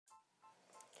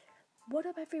What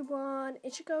up everyone,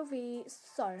 it's your girl V.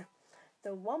 So,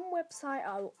 the one website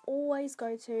I will always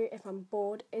go to if I'm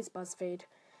bored is Buzzfeed.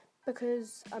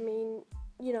 Because, you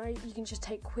can just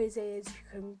take quizzes, you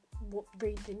can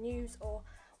read the news or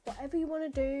whatever you want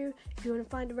to do. If you want to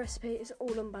find a recipe, it's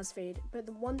all on Buzzfeed. But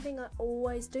the one thing I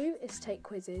always do is take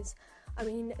quizzes.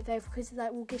 They have quizzes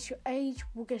that will guess your age,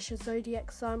 will guess your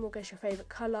zodiac sign, will guess your favourite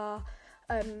colour.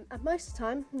 And most of the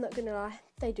time, I'm not going to lie,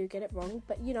 they do get it wrong.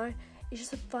 But, it's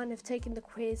just the fun of taking the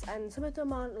quiz, and some of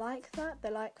them aren't like that.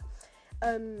 They're like,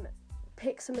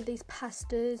 pick some of these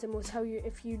pastas and we'll tell you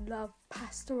if you love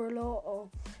pasta a lot or,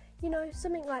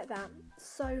 something like that.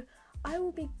 So I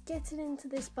will be getting into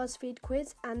this Buzzfeed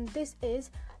quiz, and this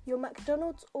is your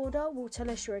McDonald's order will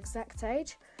tell us your exact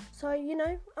age. So,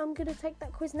 I'm going to take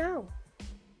that quiz now.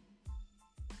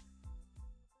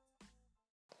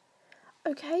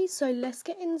 Okay, so let's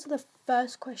get into the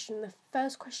first question. The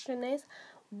first question is,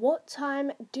 what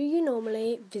time do you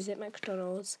normally visit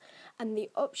McDonald's? And the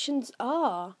options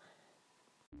are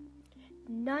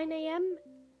 9 a.m,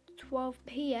 12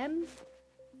 p.m,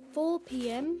 4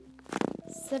 p.m,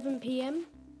 7 p.m,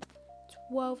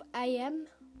 12 a.m,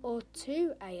 or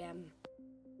 2 a.m.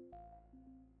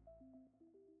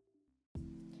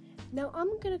 Now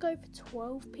I'm going to go for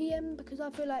 12 p.m. because I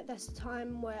feel like that's the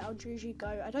time where I'll usually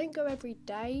go. I don't go every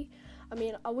day.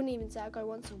 I wouldn't even say I go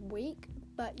once a week.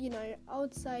 But, I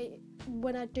would say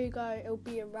when I do go, it'll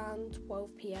be around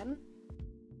 12 p.m.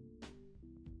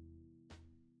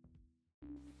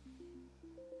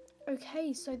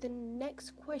 Okay, so the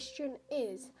next question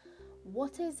is,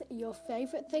 what is your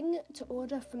favourite thing to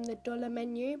order from the dollar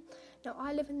menu? Now,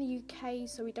 I live in the UK,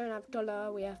 so we don't have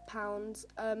dollar, we have pounds.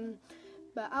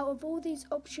 But out of all these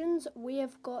options, we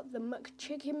have got the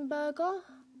McChicken burger,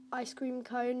 ice cream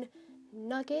cone,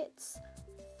 nuggets,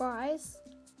 fries,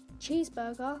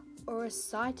 cheeseburger, or a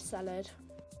side salad.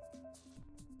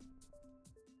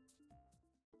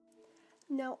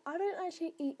 Now, I don't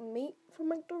actually eat meat from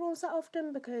McDonald's that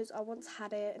often because I once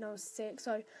had it and I was sick,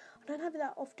 so I don't have it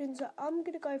that often. So I'm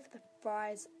going to go for the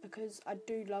fries because I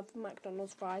do love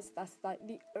McDonald's fries. That's like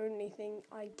the only thing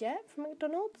I get from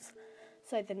McDonald's.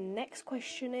 So the next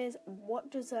question is, what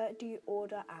dessert do you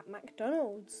order at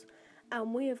McDonald's?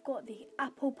 And we have got the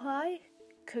apple pie,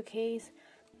 cookies,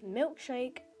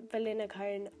 milkshake, vanilla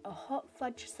cone, a hot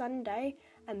fudge sundae,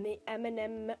 and the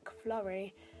M&M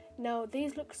McFlurry. Now,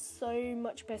 these look so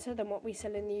much better than what we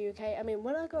sell in the UK.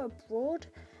 When I go abroad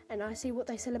and I see what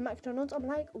they sell at McDonald's, I'm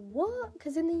like, what?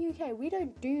 Because in the UK, we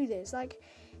don't do this. Like,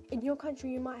 in your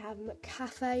country, you might have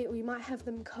McCafe, or you might have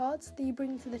them cards that you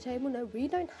bring to the table. No, we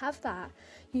don't have that.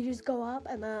 You just go up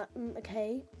and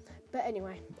okay. But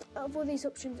anyway, out of all these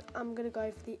options, I'm going to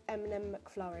go for the M&M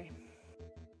McFlurry.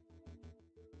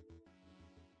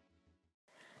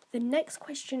 The next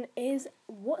question is,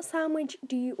 what sandwich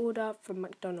do you order from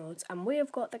McDonald's? And we have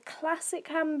got the classic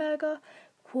hamburger,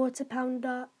 quarter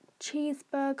pounder,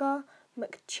 cheeseburger,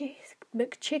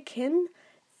 McChicken,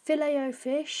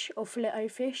 Filet-O-Fish, or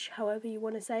Filet-O-Fish, however you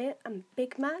want to say it, and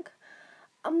Big Mac.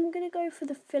 I'm going to go for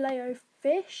the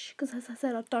Filet-O-Fish because, as I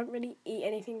said, I don't really eat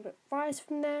anything but fries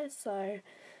from there. So,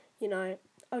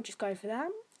 I'll just go for that.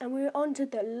 And we're on to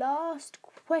the last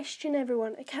question,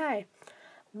 everyone. Okay.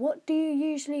 What do you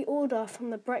usually order from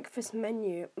the breakfast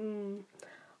menu?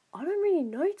 I don't really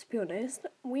know, to be honest.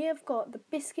 We have got the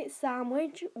biscuit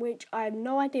sandwich, which I have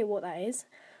no idea what that is,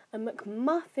 a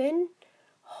McMuffin,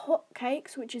 hot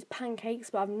cakes, which is pancakes,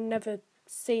 but I've never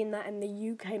seen that in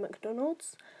the UK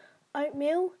McDonald's,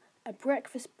 oatmeal, a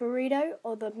breakfast burrito,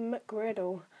 or the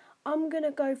McGriddle. I'm going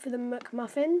to go for the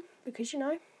McMuffin because,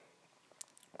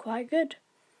 quite good.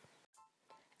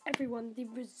 Everyone, the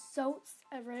results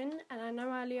are in, and I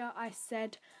know earlier I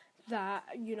said that,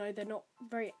 they're not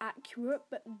very accurate,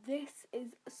 but this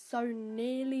is so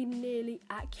nearly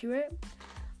accurate.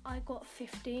 I got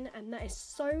 15, and that is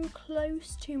so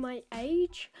close to my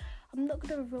age. I'm not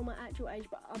going to reveal my actual age,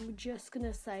 but I'm just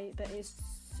going to say that it's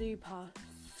super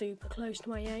close to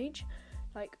my age.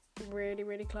 Like,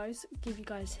 really close. Give you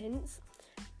guys hints.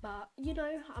 But,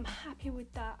 I'm happy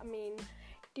with that.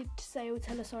 Did say it would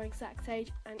tell us our exact age,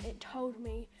 and it told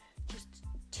me just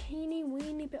teeny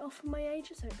weeny bit off from my age,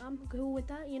 so I'm cool with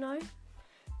that,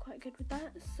 quite good with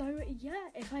that. So yeah,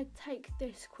 if I take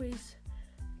this quiz,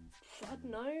 I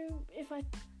don't know, if I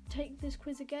take this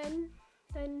quiz again,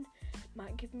 then it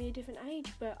might give me a different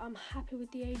age, but I'm happy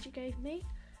with the age it gave me.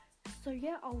 So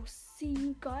yeah, I'll see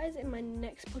you guys in my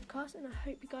next podcast, and I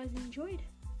hope you guys enjoyed.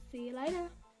 See you later.